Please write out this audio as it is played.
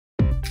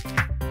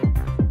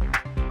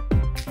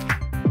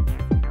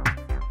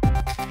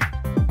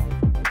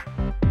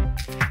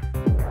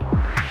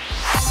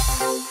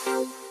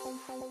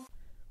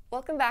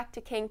Welcome back to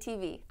KANG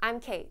TV.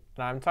 I'm Kate.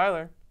 And I'm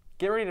Tyler.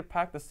 Get ready to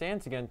pack the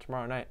stands again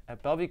tomorrow night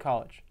at Bellevue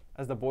College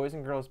as the boys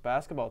and girls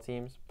basketball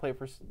teams play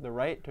for the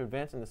right to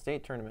advance in the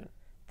state tournament.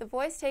 The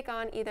boys take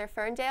on either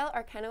Ferndale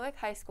or Kennewick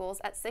High Schools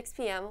at 6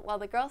 p.m. while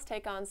the girls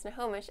take on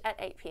Snohomish at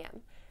 8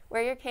 p.m.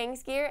 Wear your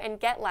KANG's gear and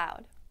get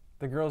loud.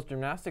 The girls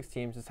gymnastics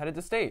teams is headed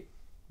to state.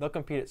 They'll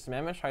compete at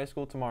Sammamish High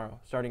School tomorrow,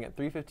 starting at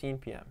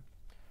 3:15 p.m.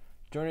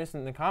 Join us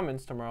in the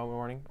Commons tomorrow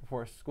morning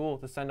before school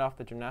to send off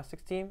the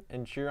gymnastics team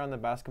and cheer on the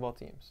basketball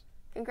teams.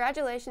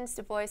 Congratulations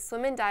to boys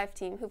swim and dive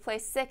team who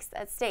placed 6th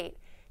at state.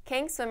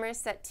 KANG swimmers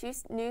set 2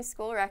 new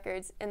school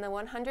records in the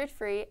 100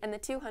 free and the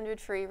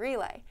 200 free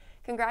relay.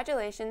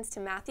 Congratulations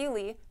to Matthew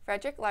Lee,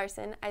 Frederick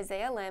Larson,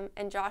 Isaiah Lim,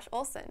 and Josh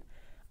Olson.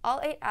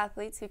 All 8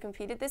 athletes who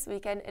competed this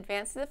weekend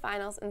advanced to the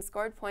finals and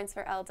scored points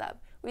for LW.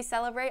 We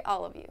celebrate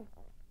all of you.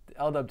 The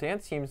LW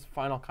dance team's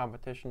final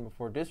competition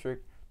before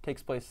district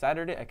takes place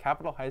Saturday at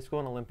Capitol High School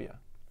in Olympia.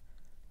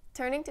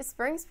 Turning to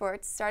spring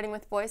sports, starting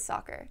with boys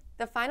soccer.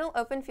 The final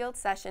open field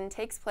session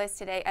takes place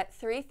today at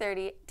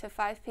 3:30 to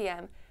 5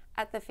 p.m.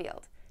 at the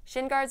field.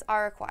 Shin guards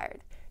are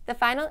required. The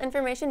final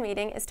information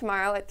meeting is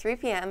tomorrow at 3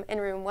 p.m. in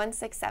room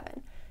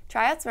 167.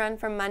 Tryouts run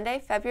from Monday,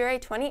 February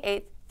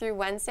 28th through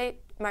Wednesday,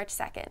 March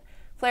 2nd.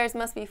 Players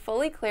must be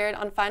fully cleared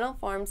on final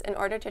forms in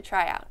order to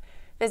try out.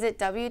 Visit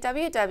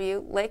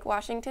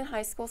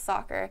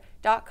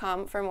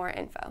www.lakewashingtonhighschoolsoccer.com for more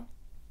info.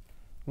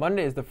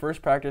 Monday is the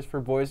first practice for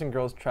boys and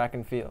girls track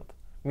and field.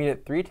 Meet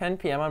at 3:10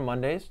 p.m. on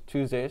Mondays,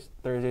 Tuesdays,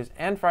 Thursdays,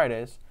 and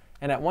Fridays,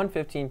 and at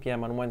 1:15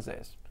 p.m. on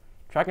Wednesdays.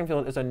 Track and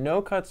field is a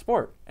no-cut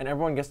sport, and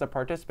everyone gets to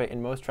participate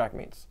in most track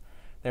meets.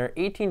 There are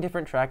 18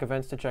 different track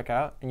events to check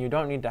out, and you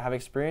don't need to have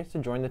experience to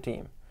join the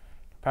team.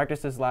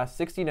 Practices last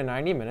 60 to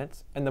 90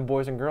 minutes, and the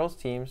boys and girls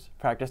teams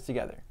practice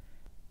together.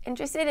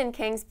 Interested in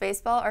KANG's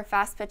baseball or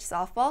fast-pitch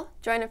softball?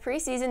 Join a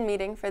preseason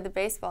meeting for the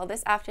baseball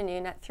this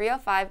afternoon at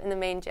 3:05 in the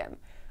main gym.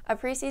 A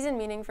preseason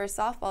meeting for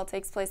softball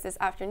takes place this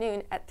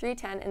afternoon at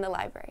 3:10 in the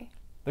library.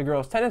 The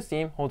girls' tennis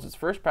team holds its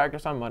first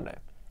practice on Monday.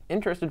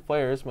 Interested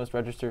players must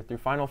register through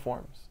final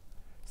forms.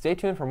 Stay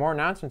tuned for more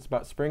announcements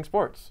about spring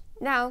sports.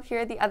 Now,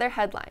 here are the other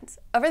headlines.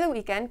 Over the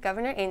weekend,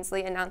 Governor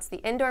Ainsley announced the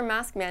indoor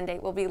mask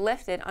mandate will be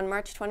lifted on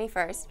March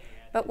 21st,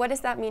 but what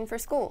does that mean for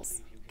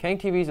schools? KANG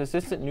TV's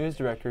Assistant News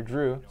Director,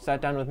 Drew,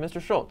 sat down with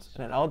Mr. Shultz,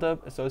 an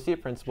LW Associate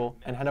Principal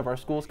and head of our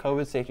school's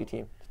COVID safety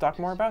team, to talk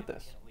more about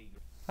this.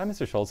 Hi,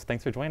 Mr. Shultz.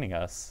 Thanks for joining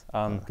us.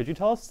 Could you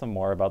tell us some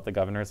more about the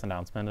governor's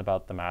announcement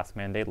about the mask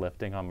mandate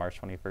lifting on March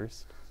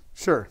 21st?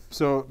 Sure.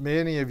 So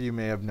many of you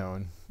may have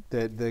known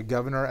that the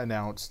governor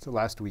announced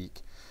last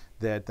week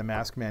that the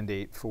mask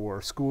mandate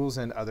for schools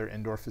and other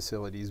indoor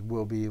facilities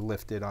will be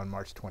lifted on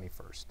March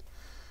 21st.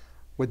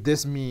 What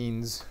this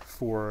means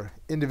for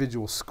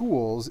individual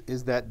schools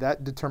is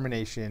that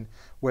determination,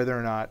 whether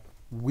or not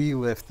we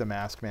lift the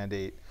mask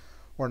mandate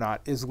or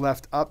not, is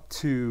left up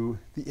to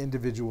the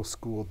individual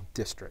school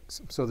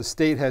districts. So the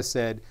state has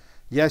said,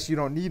 yes, you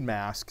don't need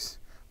masks.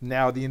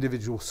 Now the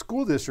individual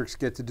school districts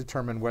get to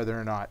determine whether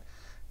or not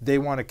they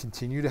want to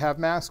continue to have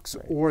masks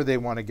or they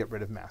want to get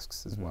rid of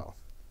masks as well.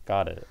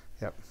 Got it.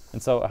 Yep.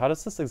 And so how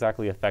does this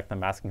exactly affect the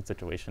masking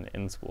situation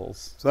in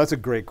schools? So that's a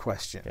great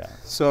question. Yeah.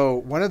 So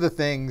one of the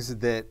things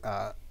that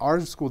our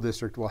school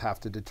district will have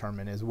to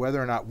determine is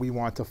whether or not we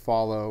want to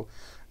follow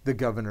the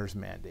governor's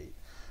mandate.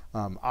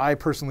 I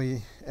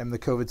personally am the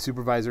COVID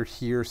supervisor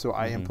here, so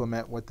I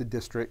implement what the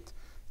district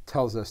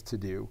tells us to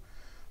do.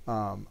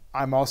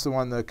 I'm also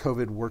on the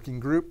COVID working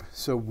group,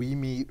 so we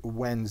meet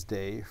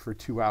Wednesday for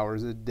 2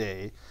 hours a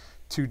day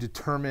to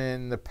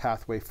determine the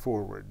pathway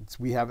forward.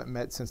 We haven't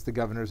met since the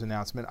governor's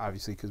announcement,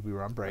 obviously because we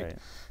were on break. Right.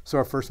 So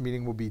our first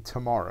meeting will be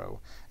tomorrow.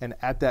 And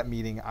at that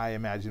meeting, I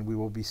imagine we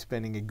will be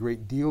spending a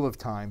great deal of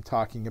time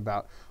talking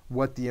about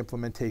what the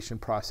implementation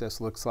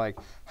process looks like,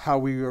 how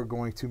we are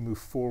going to move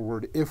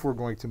forward, if we're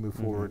going to move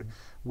forward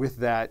with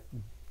that,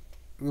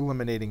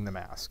 eliminating the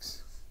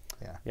masks.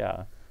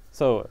 Yeah.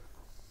 So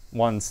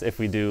if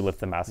we do lift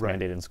the mask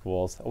mandate in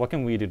schools, what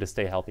can we do to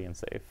stay healthy and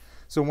safe?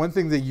 So one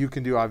thing that you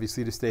can do,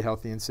 obviously, to stay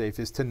healthy and safe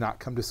is to not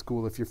come to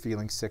school if you're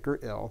feeling sick or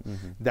ill.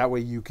 That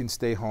way you can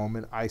stay home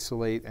and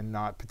isolate and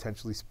not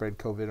potentially spread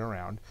COVID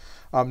around.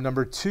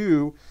 Number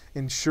 2,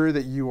 ensure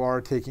that you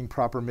are taking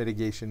proper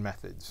mitigation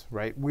methods,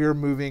 right? We're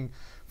moving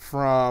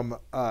from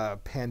a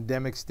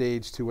pandemic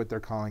stage to what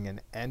they're calling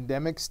an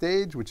endemic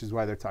stage, which is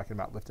why they're talking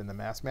about lifting the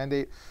mask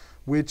mandate,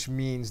 which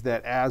means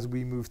that as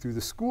we move through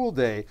the school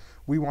day,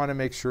 we want to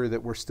make sure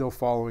that we're still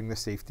following the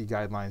safety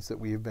guidelines that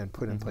we have been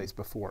put in place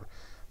before,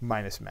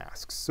 minus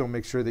masks. So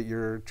make sure that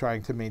you're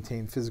trying to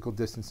maintain physical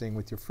distancing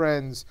with your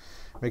friends,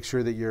 make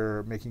sure that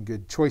you're making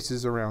good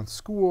choices around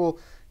school,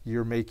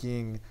 you're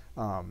making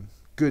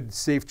good,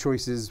 safe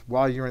choices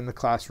while you're in the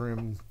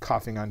classroom,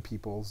 coughing on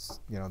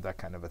people's, that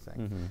kind of a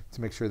thing,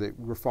 to make sure that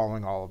we're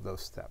following all of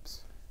those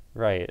steps.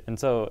 Right. And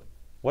so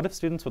what if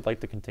students would like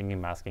to continue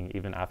masking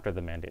even after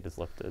the mandate is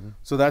lifted?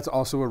 So that's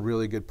also a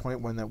really good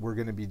point, one that we're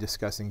going to be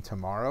discussing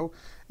tomorrow.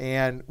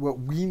 And what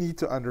we need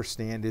to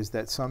understand is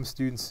that some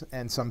students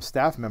and some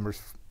staff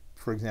members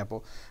for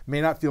example, may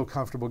not feel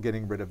comfortable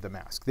getting rid of the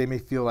mask. They may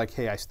feel like,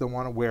 hey, I still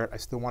want to wear it. I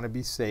still want to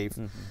be safe.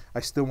 I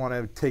still want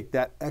to take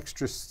that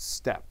extra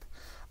step.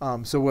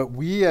 So what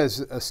we as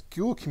a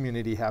school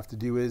community have to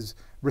do is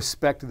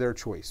respect their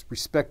choice,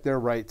 respect their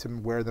right to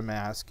wear the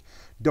mask.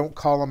 Don't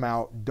call them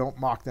out. Don't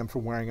mock them for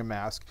wearing a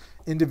mask.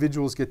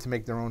 Individuals get to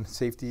make their own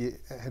safety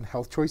and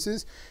health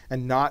choices,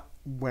 and not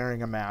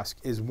wearing a mask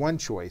is one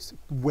choice.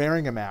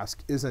 Wearing a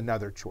mask is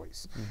another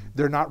choice.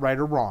 They're not right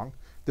or wrong.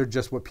 They're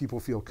just what people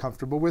feel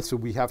comfortable with. So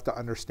we have to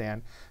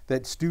understand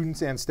that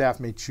students and staff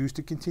may choose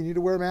to continue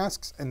to wear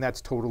masks, and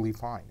that's totally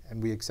fine.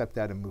 And we accept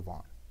that and move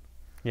on.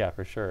 Yeah,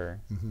 for sure.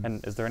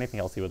 And is there anything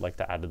else you would like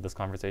to add to this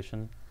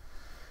conversation?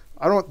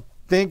 I don't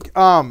think,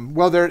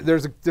 well,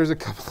 there's a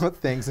couple of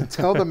things.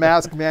 Until the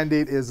mask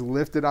mandate is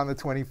lifted on the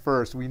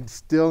 21st, we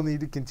still need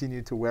to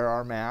continue to wear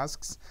our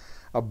masks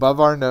above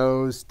our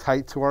nose,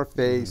 tight to our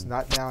face,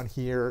 not down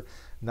here,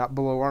 not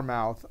below our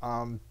mouth,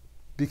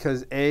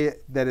 because A,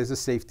 that is a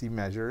safety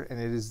measure, and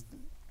it is,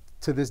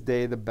 to this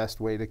day, the best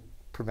way to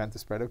prevent the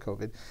spread of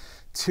COVID.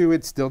 2,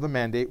 it's still the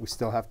mandate. We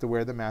still have to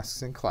wear the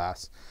masks in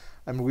class.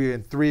 I mean,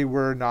 and 3,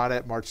 we're not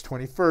at March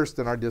 21st,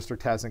 and our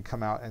district hasn't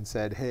come out and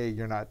said, hey,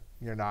 you're not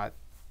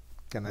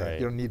gonna, you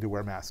don't need to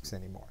wear masks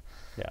anymore.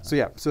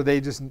 So they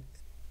just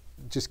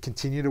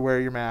continue to wear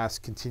your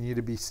mask, continue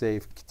to be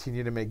safe,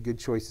 continue to make good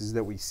choices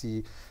that we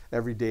see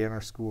every day in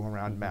our school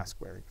around mask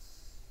wearing.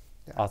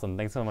 Awesome.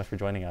 Thanks so much for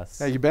joining us.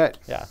 Yeah, you bet.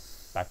 Yeah,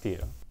 back to you.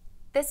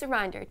 This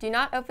reminder, do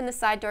not open the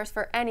side doors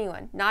for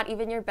anyone, not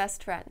even your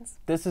best friends.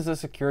 This is a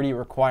security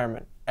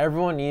requirement.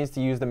 Everyone needs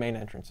to use the main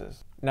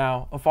entrances.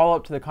 Now, a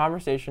follow-up to the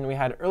conversation we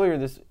had earlier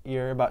this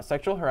year about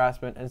sexual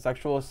harassment and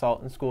sexual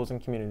assault in schools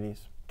and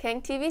communities.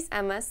 KANG TV's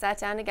Emma sat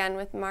down again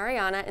with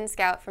Mariana and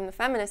Scout from the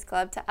Feminist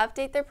Club to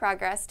update their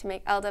progress to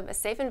make LW a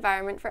safe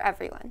environment for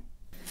everyone.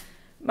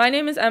 My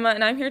name is Emma,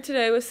 and I'm here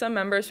today with some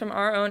members from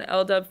our own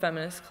LW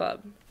Feminist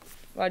Club.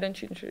 Why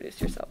don't you introduce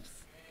yourselves?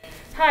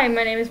 Hi,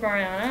 my name is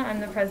Mariana. I'm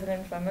the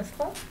president of Feminist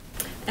Club.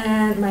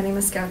 And my name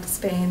is Scout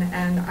Spain,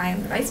 and I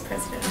am the vice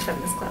president of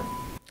Feminist Club.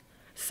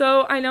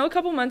 So I know a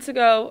couple months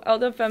ago,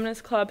 LW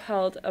Feminist Club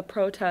held a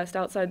protest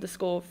outside the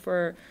school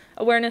for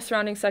awareness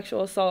surrounding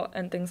sexual assault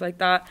and things like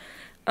that.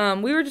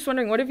 We were just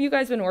wondering, what have you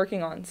guys been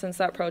working on since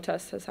that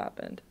protest has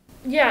happened?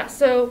 Yeah,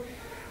 so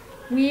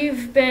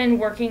we've been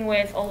working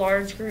with a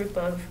large group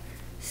of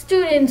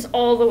students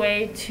all the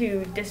way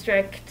to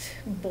district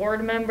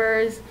board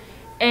members.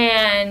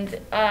 And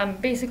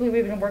basically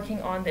we've been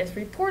working on this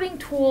reporting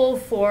tool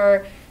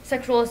for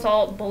sexual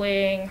assault,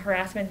 bullying,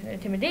 harassment, and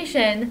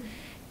intimidation.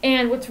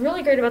 And what's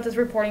really great about this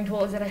reporting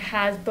tool is that it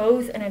has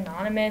both an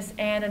anonymous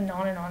and a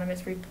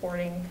non-anonymous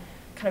reporting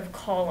kind of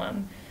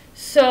column.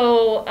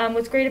 So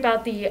what's great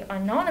about the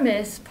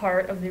anonymous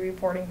part of the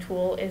reporting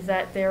tool is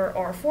that there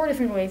are 4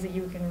 different ways that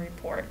you can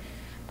report.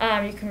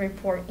 You can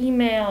report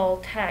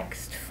email,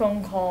 text,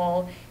 phone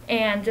call,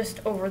 and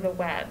just over the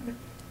web.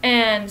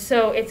 And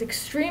so it's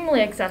extremely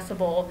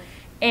accessible,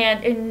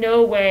 and in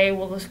no way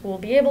will the school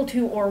be able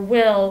to or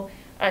will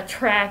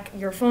track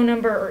your phone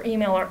number or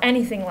email or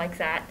anything like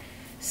that.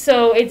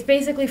 So it's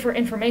basically for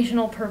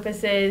informational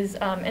purposes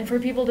and for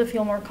people to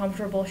feel more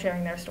comfortable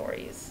sharing their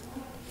stories.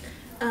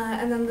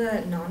 And then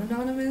the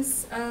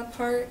non-anonymous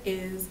part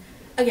is,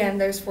 again,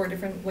 there's 4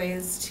 different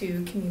ways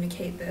to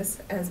communicate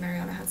this, as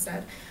Mariana has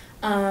said.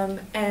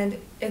 And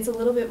it's a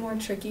little bit more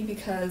tricky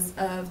because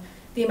of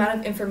the amount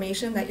of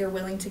information that you're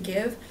willing to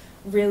give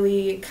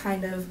really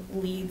kind of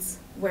leads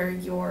where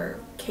your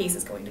case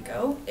is going to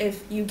go.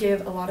 If you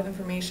give a lot of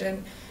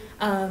information,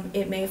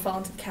 it may fall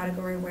into the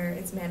category where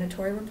it's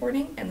mandatory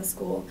reporting and the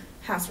school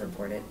has to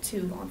report it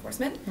to law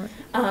enforcement.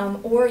 Right.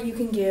 Or you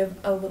can give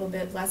a little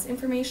bit less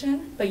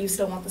information, but you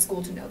still want the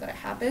school to know that it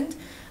happened.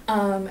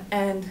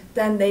 And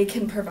then they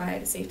can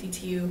provide safety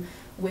to you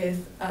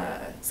with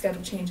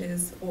schedule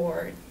changes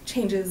or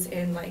changes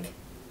in like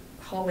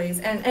hallways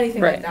and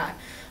anything like that.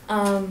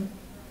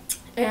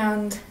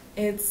 And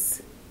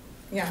it's,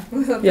 yeah.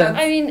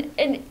 I mean,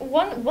 and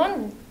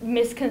one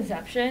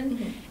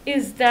misconception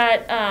is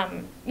that,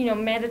 you know,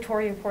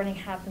 mandatory reporting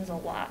happens a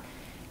lot.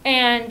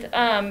 And,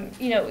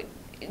 you know,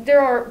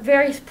 there are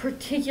very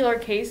particular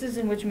cases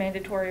in which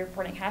mandatory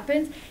reporting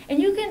happens,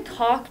 and you can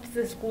talk to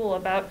the school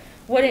about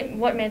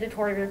what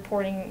mandatory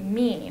reporting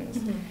means.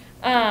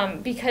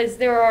 Because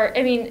there are,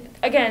 I mean,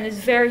 again, there's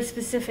very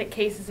specific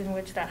cases in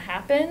which that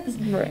happens.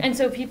 Right. And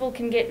so people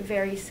can get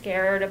very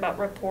scared about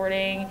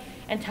reporting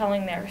and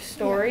telling their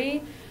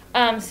story.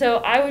 Yeah. So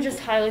I would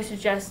just highly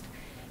suggest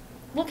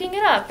looking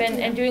it up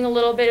and doing a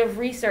little bit of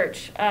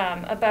research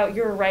about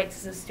your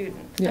rights as a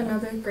student. Yeah.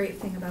 Another great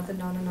thing about the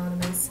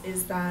non-anonymous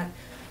is that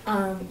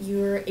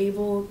you're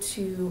able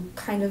to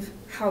kind of,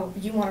 how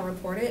you want to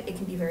report it, it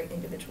can be very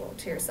individual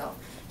to yourself.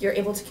 You're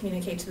able to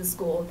communicate to the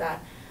school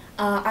that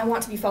I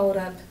want to be followed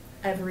up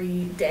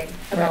every day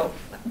about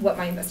what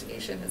my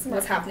investigation is,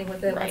 what's happening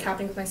with it, what's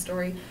happening with my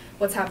story,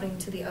 what's happening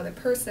to the other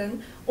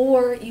person.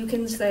 Or you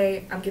can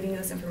say, I'm giving you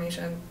this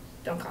information,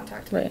 don't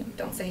contact me,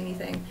 don't say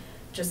anything,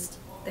 just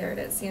there it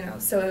is, you know.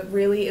 So it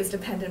really is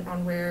dependent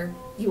on where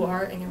you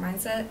are in your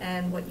mindset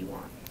and what you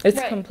want. It's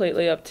Right.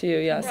 completely up to you.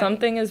 Yeah, Right.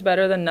 something is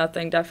better than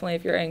nothing. Definitely,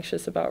 if you're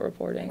anxious about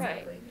reporting.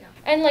 Right. Yeah.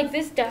 And like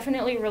this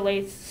definitely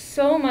relates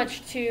so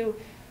much to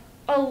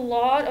a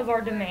lot of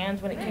our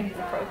demands when it came to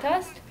the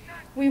protest.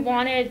 We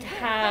wanted to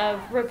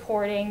have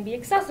reporting be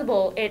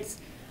accessible. It's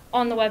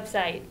on the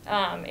website.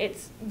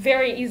 It's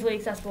very easily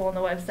accessible on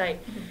the website.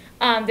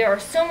 There are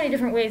so many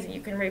different ways that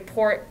you can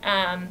report,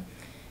 and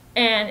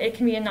it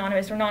can be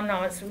anonymous or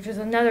non-anonymous, which is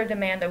another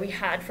demand that we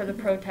had for the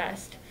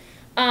protest.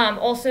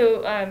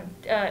 Also,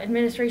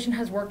 administration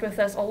has worked with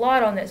us a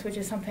lot on this, which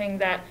is something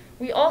that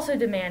we also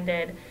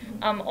demanded.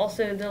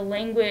 Also, the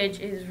language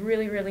is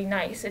really, really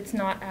nice. It's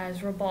not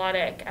as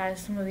robotic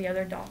as some of the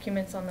other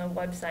documents on the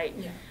website.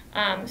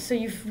 Yeah. So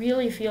you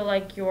really feel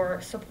like you're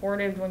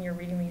supported when you're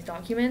reading these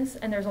documents,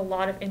 and there's a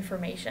lot of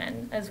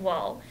information as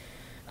well.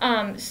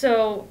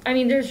 So, I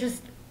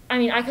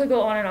mean, I could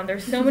go on and on.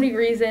 There's so many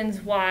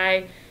reasons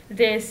why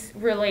this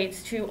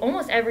relates to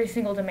almost every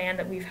single demand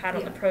that we've had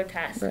on the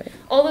protest. Right.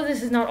 Although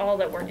this is not all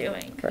that we're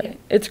doing. Right. Yeah.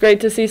 It's great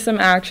to see some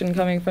action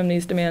coming from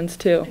these demands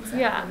too.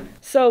 Exactly. Yeah.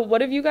 So, what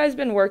have you guys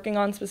been working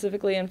on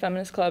specifically in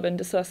Feminist Club and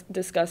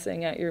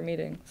discussing at your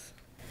meetings?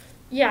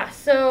 Yeah,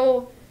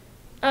 so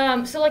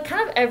like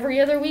kind of every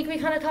other week we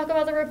kind of talk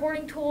about the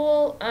reporting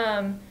tool.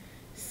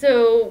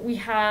 So we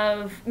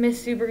have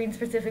Miss Supergreen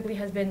specifically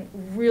has been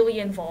really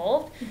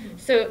involved.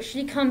 So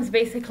she comes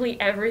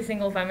basically every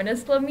single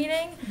Feminist Club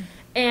meeting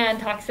and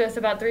talks to us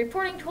about the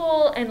reporting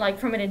tool and like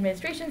from an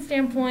administration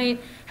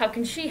standpoint, how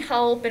can she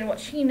help and what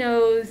she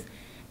knows.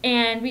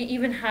 And we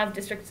even have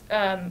district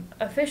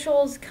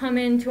officials come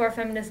into our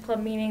Feminist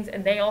Club meetings,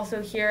 and they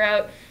also hear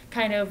out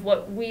kind of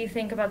what we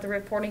think about the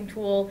reporting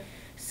tool.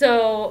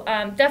 So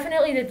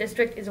definitely the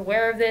district is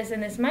aware of this,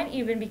 and this might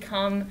even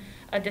become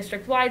a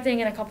district-wide thing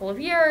in a couple of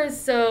years.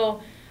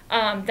 So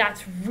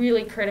that's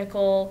really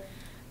critical.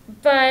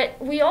 But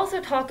we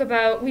also talk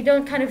about, we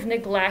don't kind of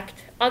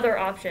neglect other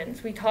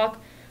options. We talk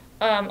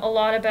a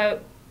lot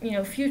about,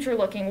 future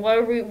looking.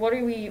 What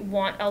do we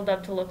want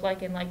LW to look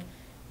like in like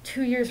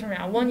 2 years from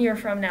now, 1 year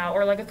from now,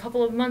 or like a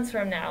couple of months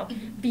from now,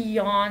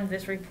 beyond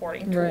this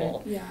reporting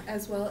tool. Yeah,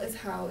 as well as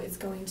how it's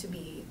going to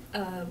be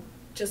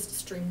just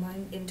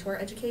streamlined into our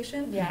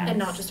education and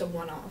not just a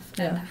one-off.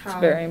 Yeah, and how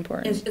it's very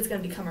important. It's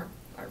going to become our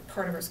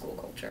part of our school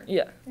culture.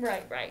 Yeah.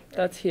 Right.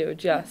 That's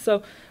huge, yeah.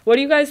 So what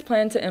do you guys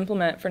plan to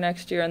implement for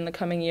next year and the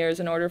coming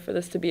years in order for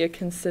this to be a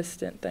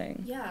consistent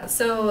thing? Yeah,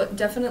 so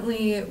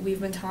definitely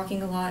we've been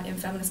talking a lot in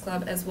Feminist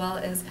Club as well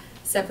as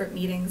separate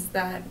meetings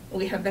that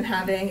we have been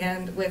having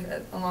and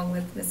along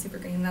with Miss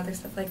Supergreen and other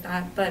stuff like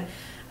that. But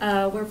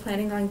we're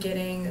planning on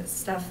getting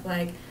stuff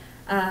like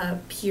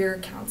peer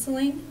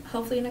counseling,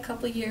 hopefully in a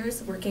couple of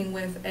years, working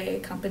with a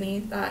company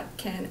that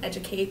can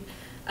educate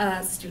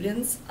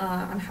students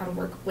on how to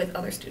work with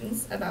other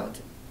students about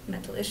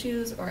mental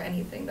issues or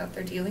anything that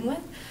they're dealing with,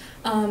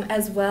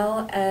 as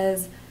well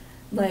as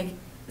like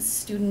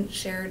student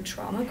shared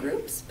trauma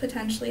groups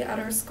potentially at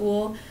our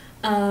school.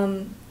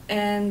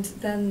 And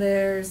then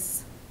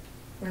there's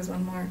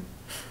one more.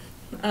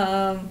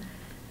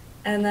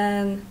 And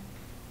then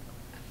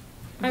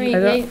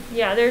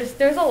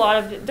there's a lot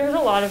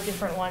of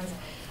different ones.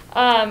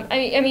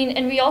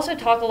 And we also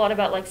talk a lot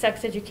about like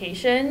sex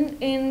education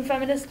in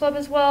Feminist Club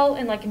as well,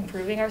 and like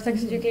improving our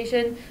sex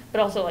education, but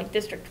also like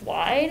district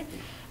wide.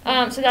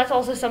 So that's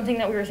also something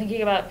that we were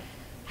thinking about.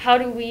 How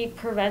do we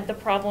prevent the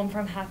problem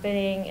from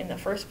happening in the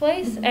first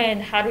place,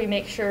 and how do we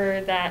make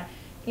sure that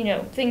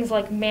things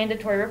like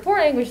mandatory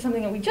reporting, which is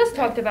something that we just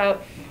talked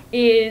about,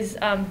 is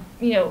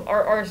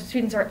our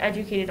students are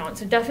educated on.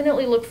 So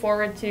definitely look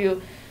forward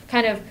to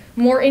kind of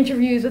more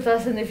interviews with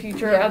us in the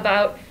future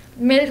about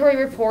mandatory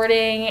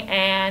reporting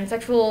and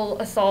sexual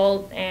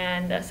assault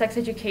and sex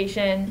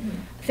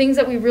education, things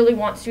that we really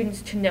want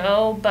students to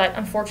know but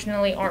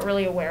unfortunately aren't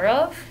really aware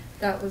of.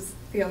 That was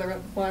the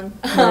other one.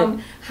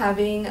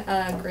 Having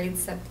a grade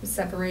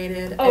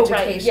separated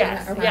education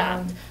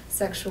around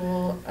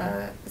sexual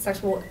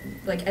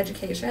like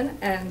education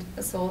and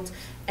assault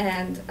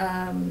and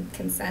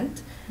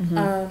consent.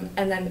 And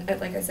then,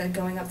 like I said,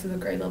 going up through the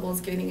grade levels,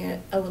 getting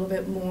it a little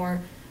bit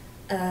more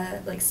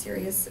like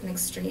serious and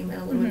extreme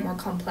and a little bit more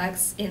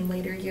complex in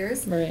later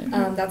years.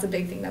 That's a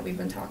big thing that we've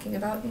been talking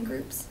about in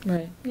groups.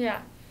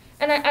 Yeah.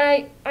 And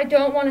I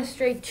don't want to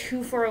stray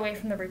too far away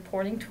from the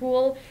reporting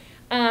tool.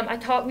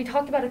 We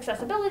talked about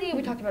accessibility,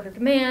 we talked about our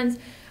demands.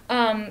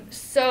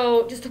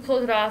 So just to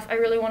close it off, I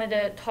really wanted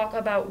to talk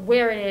about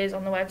where it is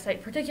on the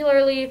website,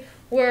 particularly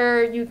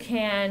where you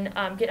can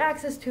get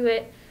access to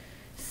it.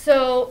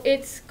 So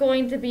it's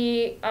going to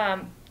be,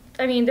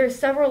 there's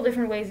several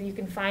different ways that you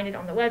can find it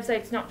on the website.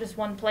 It's not just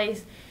one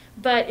place.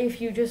 But if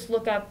you just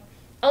look up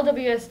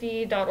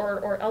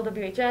lwsd.org or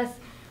LWHS,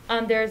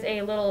 there's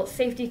a little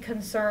safety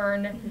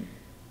concern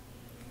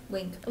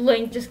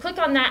link. Just click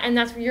on that, and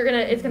that's where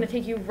it's gonna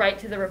take you right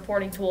to the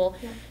reporting tool.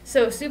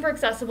 So super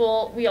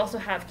accessible. We also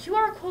have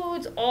QR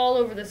codes all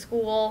over the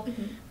school,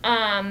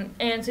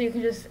 and so you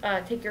can just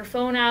take your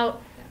phone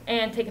out,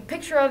 and take a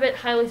picture of it.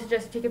 Highly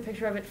suggest you take a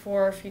picture of it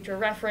for future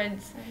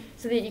reference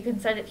so that you can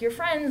send it to your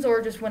friends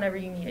or just whenever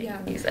you need it, you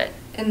can use it.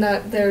 And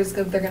that they're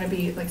going to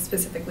be, like,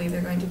 specifically,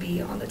 they're going to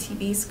be on the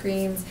TV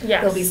screens.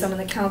 Yes. There'll be some in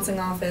the counseling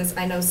office.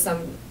 I know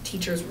some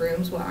teachers'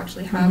 rooms will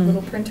actually have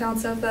little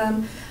printouts of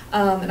them,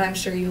 and I'm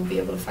sure you'll be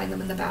able to find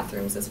them in the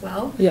bathrooms as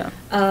well. Yeah.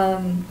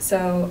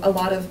 So a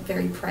lot of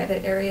very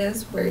private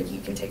areas where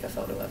you can take a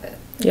photo of it.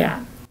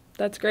 Yeah.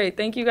 That's great.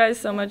 Thank you guys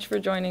so much for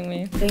joining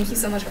me. Thank you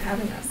so much for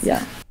having us.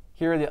 Yeah.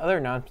 Here are the other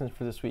announcements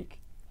for this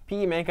week.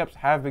 PE makeups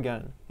have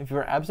begun. If you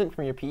are absent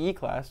from your PE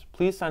class,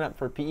 please sign up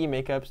for PE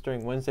makeups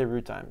during Wednesday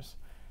route times.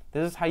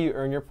 This is how you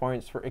earn your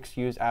points for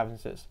excused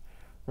absences.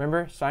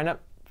 Remember, sign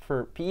up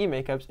for PE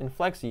makeups in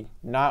Flexi,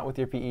 not with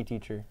your PE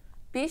teacher.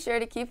 Be sure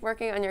to keep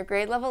working on your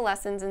grade level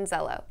lessons in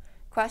Zello.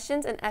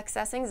 Questions in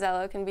accessing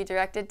Zello can be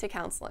directed to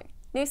counseling.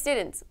 New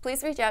students,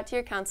 please reach out to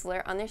your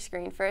counselor on their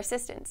screen for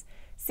assistance.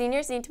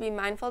 Seniors need to be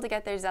mindful to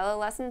get their Zello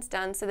lessons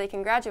done so they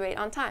can graduate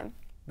on time.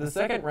 The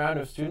second round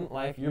of Student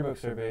Life Yearbook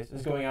surveys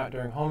is going out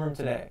during homeroom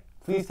today.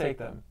 Please take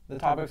them. The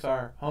topics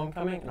are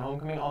homecoming and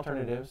homecoming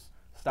alternatives,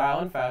 style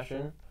and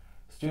fashion,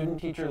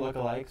 student-teacher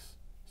lookalikes,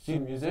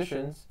 student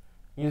musicians,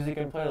 music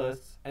and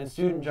playlists, and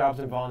student jobs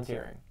and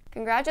volunteering.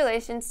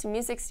 Congratulations to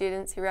music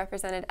students who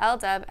represented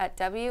LW at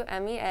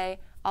WMEA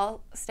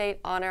All-State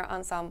Honor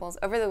Ensembles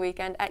over the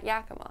weekend at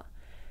Yakima.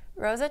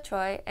 Rosa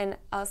Choi and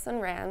Elson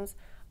Rams,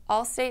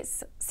 All-State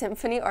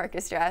Symphony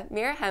Orchestra,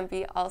 Mira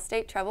Hempy,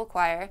 All-State Treble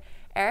Choir,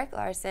 Eric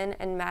Larson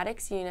and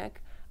Maddox Unick,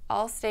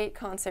 All-State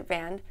Concert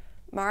Band,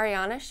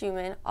 Mariana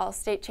Schumann,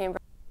 All-State Chamber.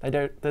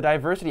 The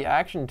Diversity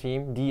Action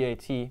Team,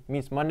 DAT,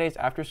 meets Mondays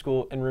after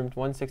school in room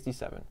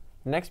 167.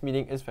 The next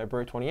meeting is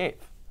February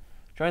 28th.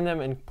 Join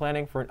them in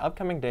planning for an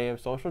upcoming day of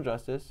social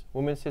justice,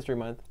 Women's History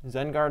Month,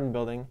 Zen Garden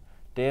Building,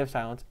 Day of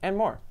Silence, and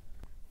more.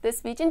 The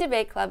Speech and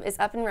Debate Club is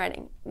up and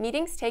running.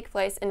 Meetings take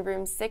place in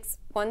room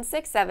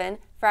 167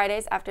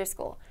 Fridays after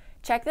school.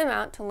 Check them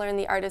out to learn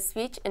the art of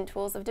speech and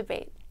tools of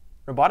debate.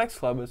 Robotics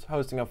Club is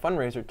hosting a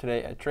fundraiser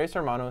today at Tres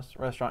Hermanos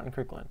restaurant in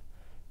Kirkland.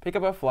 Pick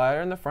up a flyer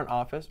in the front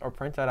office or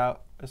print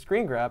out a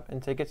screen grab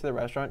and take it to the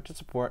restaurant to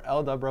support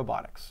LW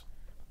Robotics.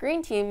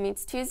 Green Team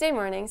meets Tuesday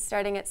mornings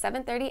starting at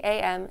 7:30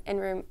 a.m. in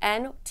room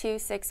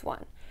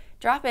N261.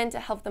 Drop in to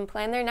help them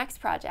plan their next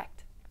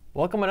project.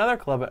 Welcome another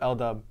club at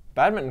LW.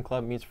 Badminton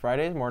Club meets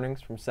Fridays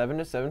mornings from 7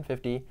 to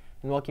 7:50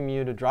 and welcome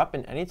you to drop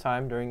in any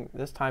time during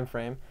this time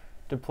frame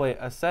to play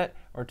a set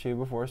or two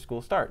before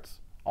school starts.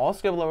 All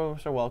skill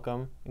levels are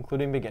welcome,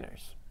 including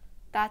beginners.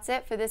 That's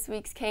it for this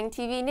week's KANG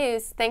TV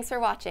News. Thanks for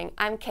watching.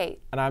 I'm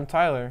Kate. And I'm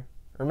Tyler.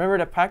 Remember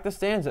to pack the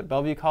stands at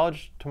Bellevue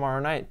College tomorrow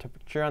night to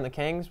cheer on the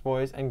KANG's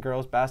boys and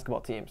girls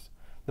basketball teams.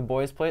 The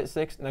boys play at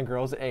 6 and the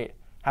girls at 8.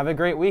 Have a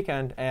great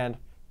weekend and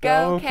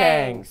Go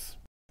KANGs!